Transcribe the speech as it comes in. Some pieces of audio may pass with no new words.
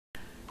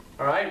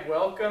All right,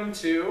 welcome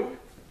to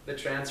the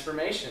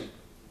Transformation.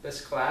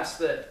 This class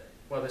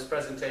this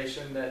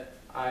presentation that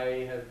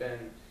I have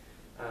been,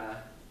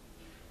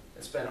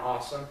 it's been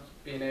awesome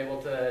being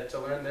able to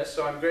learn this.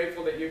 So I'm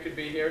grateful that you could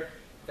be here.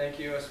 Thank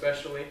you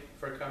especially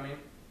for coming,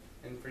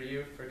 and for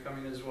you for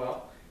coming as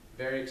well.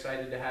 Very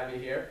excited to have you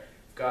here.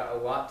 Got a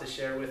lot to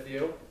share with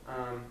you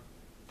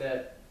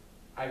that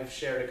I've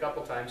shared a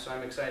couple times, so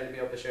I'm excited to be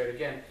able to share it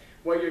again.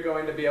 What you're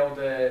going to be able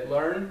to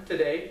learn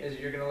today is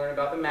you're going to learn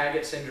about the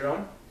maggot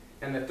syndrome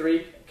and the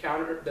three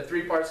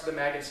parts of the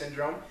maggot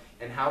syndrome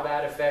and how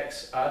that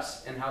affects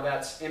us and how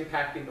that's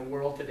impacting the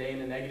world today in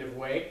a negative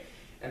way.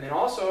 And then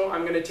also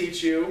I'm going to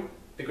teach you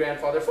the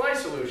grandfather fly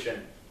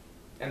solution,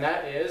 and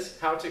that is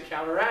how to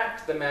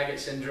counteract the maggot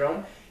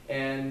syndrome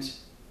and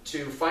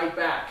to fight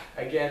back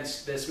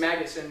against this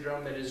maggot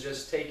syndrome that is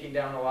just taking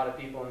down a lot of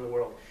people in the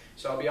world.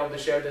 So I'll be able to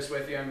share this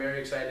with you. I'm very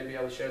excited to be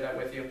able to share that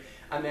with you.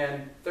 And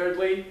then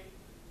thirdly,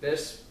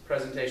 this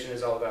presentation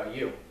is all about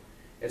you.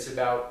 It's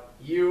about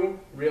you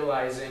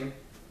realizing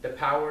the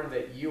power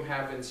that you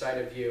have inside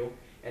of you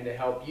and to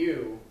help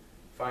you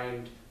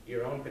find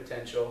your own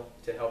potential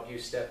to help you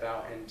step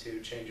out and to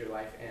change your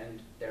life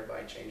and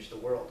thereby change the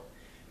world.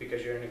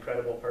 Because you're an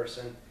incredible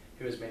person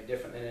who is made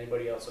different than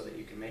anybody else so that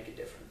you can make a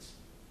difference.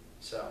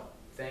 So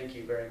thank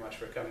you very much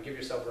for coming. Give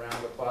yourself a round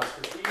of applause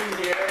for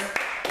being here.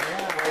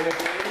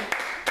 Yeah.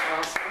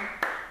 Awesome.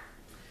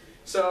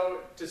 So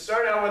to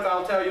start out with,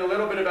 I'll tell you a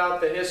little bit about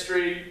the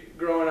history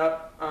growing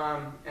up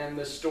and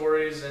the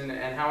stories and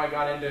how I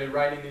got into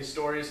writing these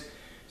stories.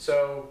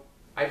 So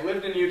I've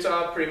lived in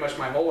Utah pretty much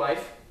my whole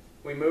life.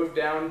 We moved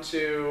down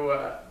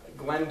to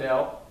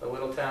Glendale, a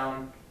little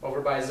town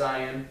over by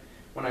Zion,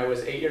 when I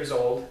was 8 years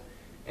old.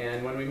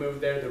 And when we moved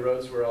there, the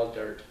roads were all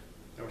dirt.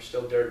 There were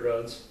still dirt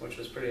roads, which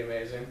was pretty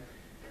amazing.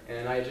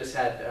 And I just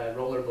had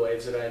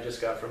rollerblades that I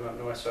just got from up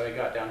north, so I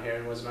got down here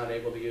and was not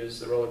able to use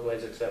the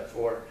rollerblades except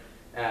for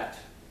at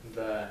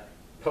the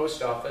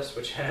post office,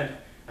 which had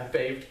a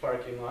paved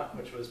parking lot,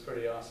 which was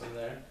pretty awesome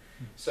there.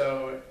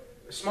 So,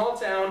 small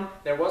town,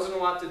 there wasn't a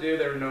lot to do.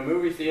 There were no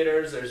movie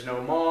theaters, there's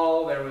no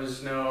mall, there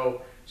was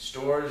no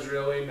stores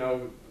really.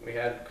 We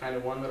had kind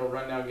of one little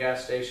rundown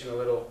gas station, a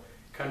little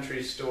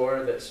country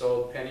store that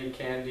sold penny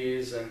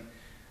candies and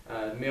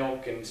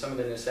milk and some of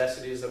the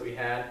necessities that we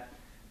had.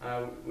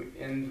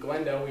 In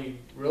Glendale, we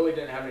really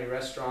didn't have any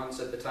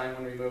restaurants at the time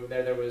when we moved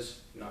there. There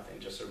was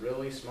nothing, just a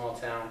really small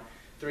town.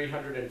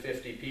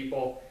 350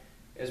 people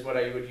is what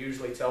I would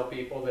usually tell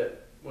people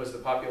that was the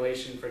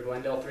population for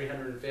Glendale,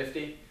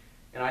 350.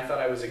 And I thought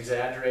I was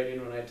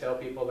exaggerating when I tell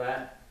people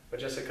that. But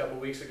just a couple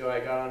weeks ago, I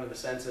got onto the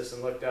census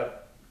and looked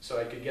up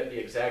so I could get the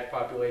exact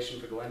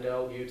population for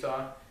Glendale,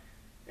 Utah,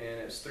 and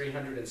it was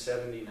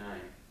 379.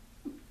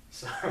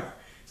 So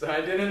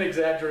I didn't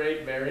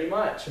exaggerate very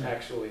much,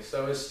 actually.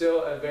 So it's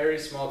still a very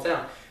small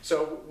town.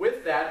 So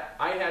with that,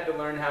 I had to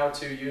learn how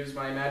to use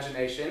my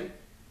imagination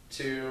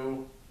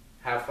to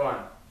have fun,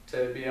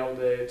 to be able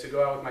to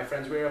go out with my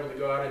friends. We were able to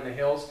go out in the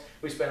hills.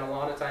 We spent a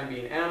lot of time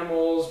being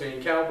animals,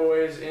 being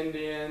cowboys,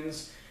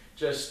 Indians,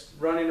 just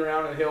running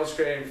around in the hills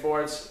creating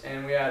forts,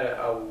 and we had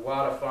a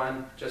lot of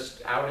fun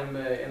just out in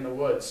the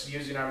woods,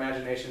 using our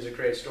imaginations to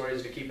create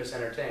stories to keep us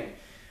entertained.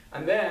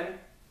 And then,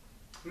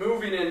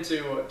 moving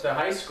into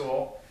high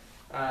school,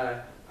 in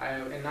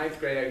 9th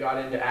grade I got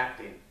into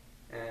acting,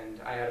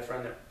 and I had a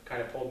friend that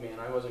kind of pulled me,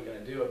 and I wasn't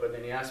going to do it, but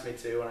then he asked me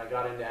to, and I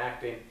got into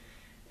acting,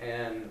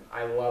 and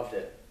I loved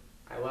it.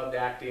 I loved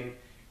acting,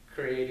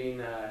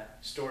 creating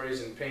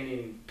stories and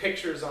painting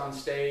pictures on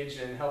stage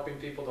and helping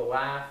people to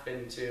laugh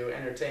and to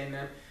entertain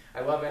them. I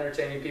love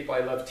entertaining people. I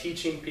love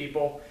teaching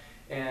people.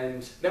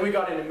 And then we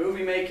got into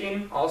movie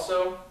making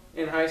also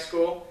in high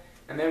school.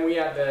 And then we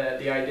had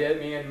the idea,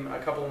 me and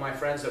a couple of my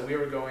friends, that we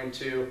were going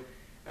to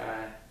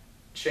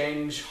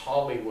change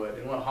Hollywood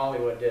and what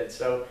Hollywood did.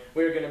 So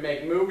we were going to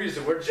make movies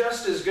that were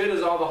just as good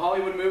as all the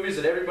Hollywood movies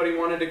that everybody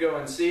wanted to go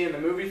and see in the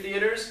movie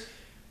theaters.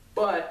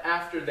 But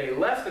after they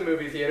left the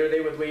movie theater, they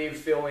would leave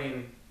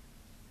feeling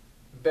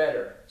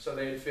better. So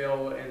they'd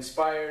feel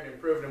inspired,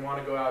 improved, and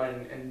want to go out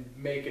and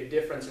make a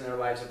difference in their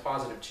lives, a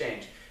positive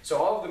change. So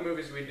all of the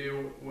movies we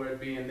do would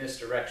be in this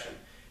direction,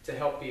 to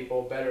help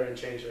people better and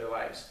change their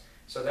lives.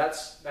 So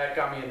that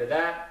got me into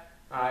that.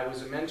 I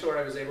was a mentor.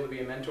 I was able to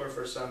be a mentor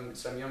for some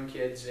young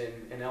kids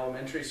in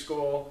elementary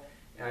school.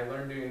 And I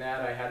learned doing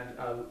that. I had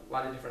a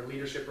lot of different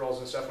leadership roles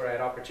and stuff where I had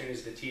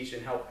opportunities to teach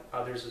and help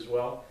others as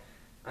well.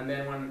 And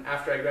then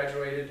after I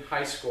graduated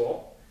high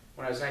school,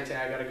 when I was 19,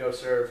 I got to go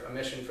serve a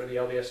mission for the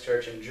LDS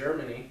Church in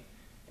Germany.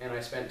 And I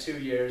spent 2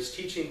 years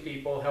teaching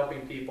people,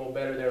 helping people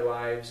better their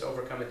lives,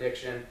 overcome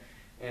addiction,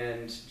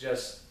 and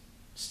just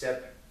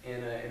step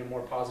in a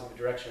more positive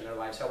direction in their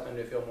lives, helping them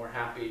to feel more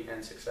happy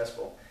and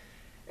successful.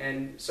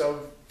 And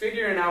so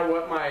figuring out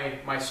what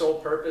my sole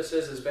purpose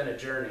is has been a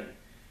journey.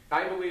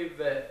 I believe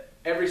that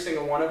every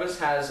single one of us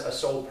has a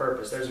sole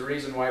purpose. There's a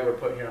reason why we're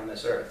put here on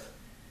this earth.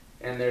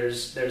 And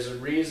there's a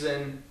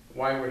reason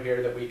why we're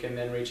here that we can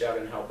then reach out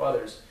and help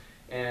others.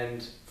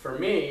 And for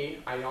me,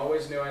 I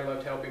always knew I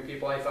loved helping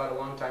people. I thought a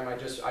long time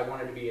I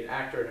wanted to be an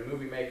actor and a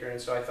movie maker, and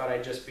so I thought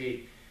I'd just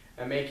be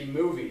making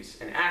movies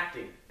and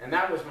acting, and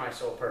that was my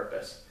sole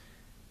purpose.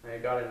 I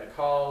got into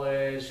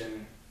college,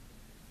 and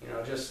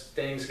just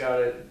things got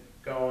it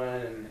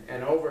going,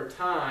 and over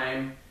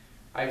time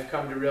I've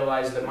come to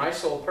realize that my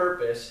sole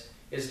purpose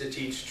is to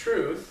teach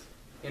truth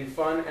in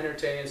fun,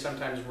 entertaining, and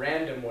sometimes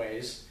random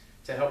ways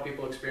to help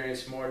people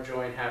experience more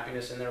joy and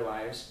happiness in their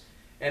lives,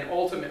 and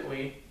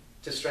ultimately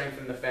to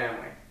strengthen the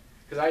family.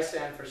 Because I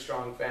stand for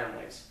strong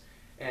families.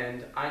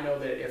 And I know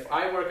that if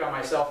I work on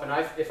myself and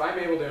if I'm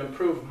able to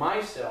improve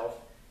myself,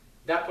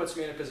 that puts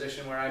me in a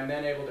position where I'm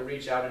then able to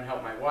reach out and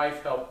help my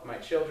wife, help my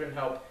children,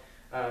 help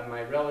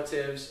my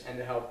relatives, and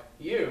to help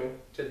you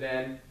to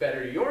then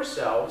better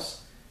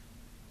yourselves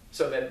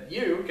so that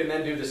you can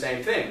then do the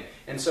same thing.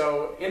 And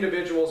so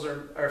individuals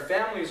or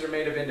families are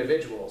made of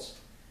individuals.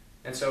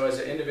 And so as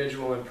an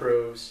individual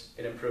improves,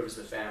 it improves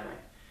the family.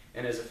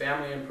 And as a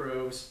family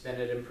improves, then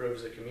it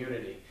improves the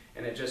community.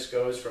 And it just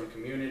goes from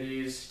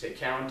communities to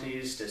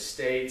counties to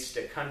states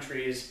to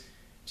countries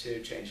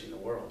to changing the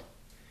world.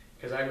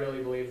 Because I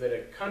really believe that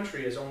a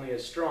country is only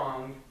as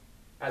strong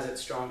as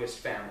its strongest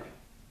family.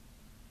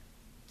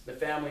 The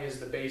family is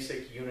the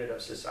basic unit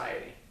of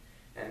society.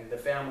 And the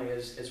family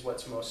is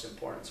what's most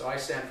important. So I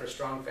stand for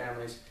strong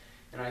families,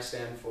 and I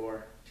stand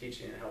for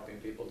teaching and helping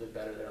people to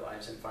better their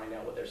lives and find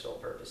out what their sole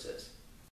purpose is.